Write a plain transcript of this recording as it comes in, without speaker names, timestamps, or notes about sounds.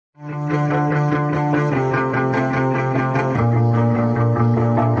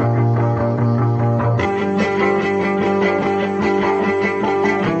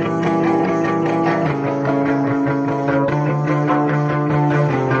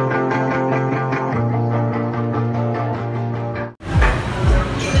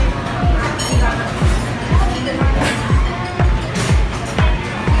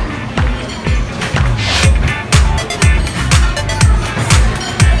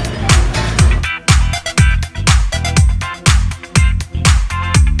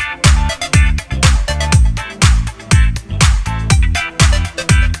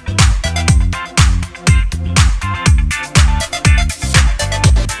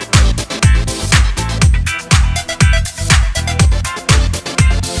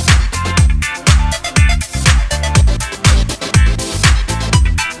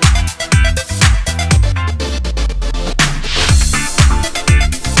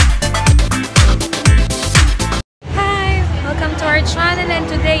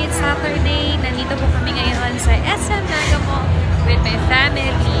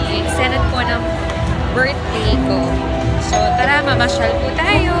Birthday ko. So, tara, mamasyal po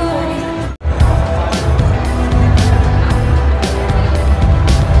tayo.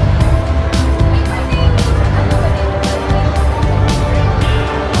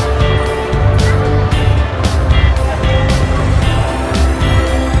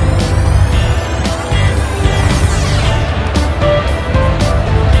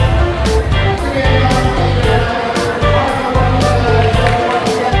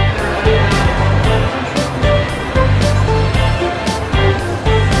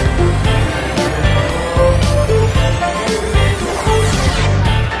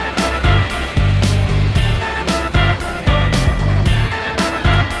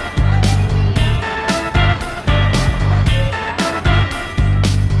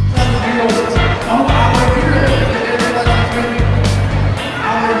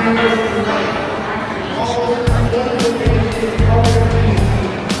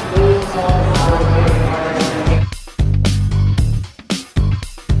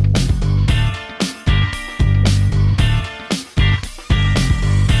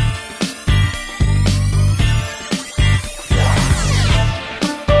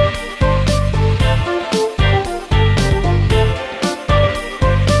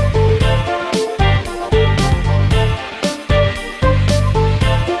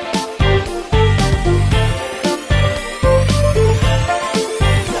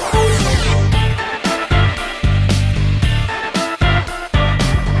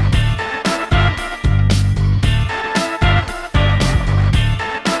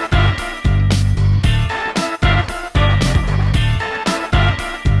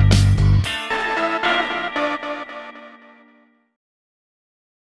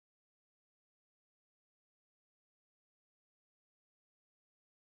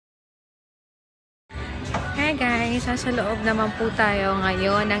 Hi guys! Nasa loob naman po tayo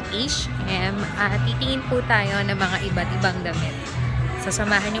ngayon ng H&M at titingin po tayo ng mga iba't ibang damit.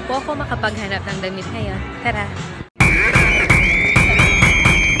 Sasamahan niyo po ako makapaghanap ng damit ngayon. Tara!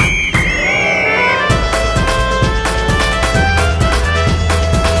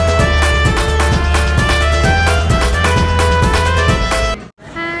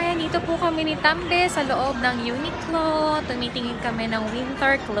 Hi! Dito po kami ni Tambe sa loob ng Uniqlo. Tumitingin kami ng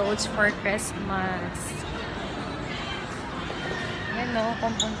winter clothes for Christmas. No,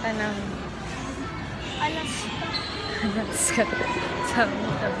 papunta ng Alaska. Sabi.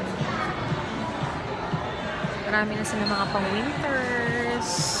 Marami na sila mga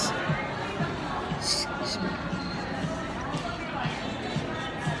pang-winters. Excuse me.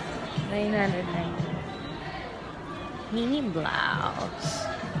 909. Mini blouse.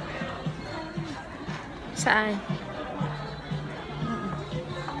 Saan?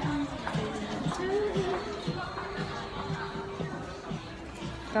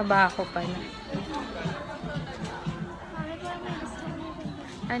 Trabaho pala.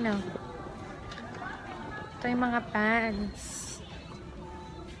 Ano? Ito yung mga pants.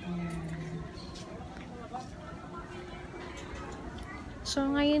 So,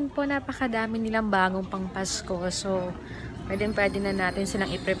 ngayon po napakadami nilang bagong pang Pasko. So, pwede na natin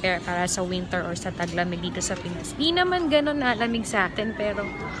silang i-prepare para sa winter or sa taglamig dito sa Pinas. Di naman ganun nalamig sa atin, pero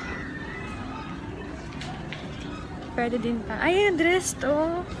pwede din pa. Ay, yung dress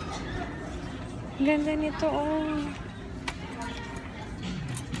to. Ganda nito, oh.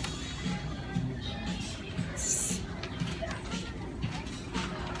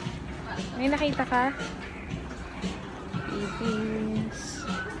 May nakita ka? Philippines.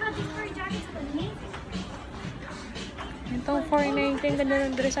 Itong 490, ganda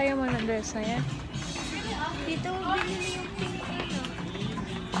ng dress. Ayaw mo ng dress na yan. Dito mo binili yung pink ano.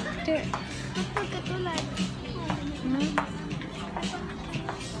 Ito. Kapag katulad. Hmm?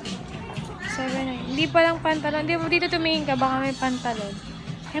 790. Hindi pa lang pantalon. Hindi mo dito tumingin ka. Baka may pantalon.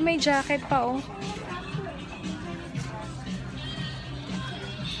 Eh, may jacket pa, oh.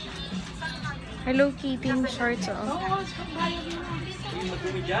 Hello Kitty shorts, oh.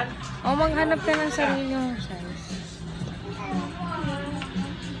 Oh, maghanap ka ng sarili mong size.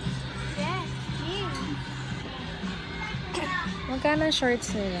 Magkano ang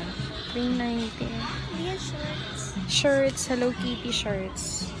shorts nila? 390. Yes, shorts. Shirts, Hello Kitty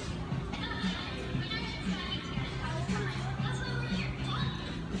shorts.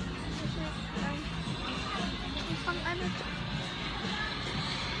 Pang ano to?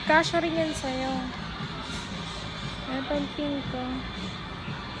 Kasha rin yan sa'yo. Itong pink ko.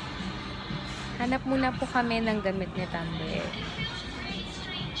 Hanap muna po kami ng damit ni Tambe.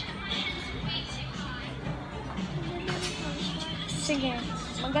 Sige,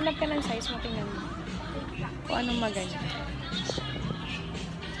 maghanap ka ng size mo, tingnan mo. Kung anong maganda.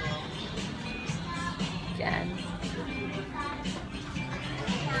 Yan.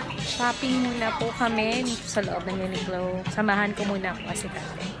 Shopping muna po kami dito sa loob ng Uniqlo. Samahan ko muna ako kasi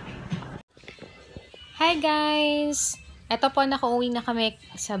Tambe. Hi guys! Eto po, nakauwi na kami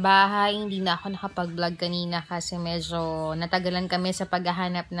sa bahay. Hindi na ako nakapag-vlog kanina kasi medyo natagalan kami sa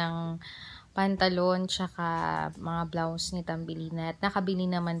paghahanap ng pantalon tsaka mga blouse ni Tambilina. At nakabili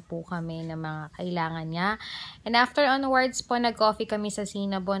naman po kami ng mga kailangan niya. And after onwards po, nag-coffee kami sa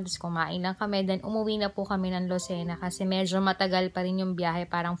Cinnabon. Tapos kumain lang kami. Then umuwi na po kami ng Lucena kasi medyo matagal pa rin yung biyahe.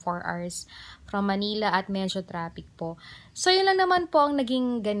 Parang 4 hours from Manila at medyo traffic po. So yun lang naman po ang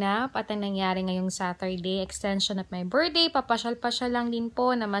naging ganap at ang nangyari ngayong Saturday. Extension of my birthday. Papasyal-pasyal lang din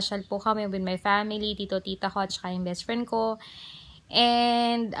po. Namasyal po kami with my family, tito-tita ko at saka yung best friend ko.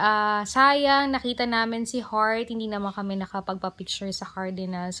 And sayang, nakita namin si Heart. Hindi naman kami nakapagpa-picture sa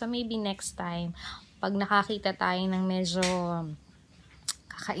Cardinal. So maybe next time, pag nakakita tayo ng medyo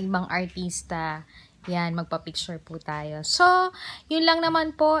kakaibang artista, yan, magpa-picture po tayo. So, yun lang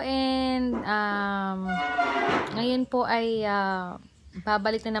naman po. And ngayon po ay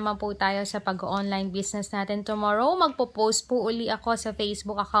babalik na naman po tayo sa pag-online business natin tomorrow. Magpo-post po uli ako sa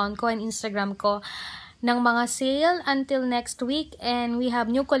Facebook account ko and Instagram ko ng mga sale until next week, and we have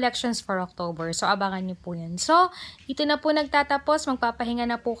new collections for October. So, abangan nyo po yan. So, ito na po nagtatapos. Magpapahinga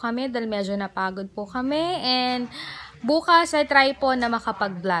na po kami dahil medyo napagod po kami. And bukas ay try po na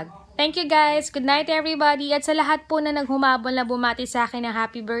makapag-vlog. Thank you guys. Good night everybody. At sa lahat po na naghumabol na bumati sa akin ng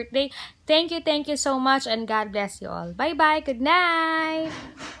happy birthday, thank you so much and God bless you all. Bye-bye. Good night.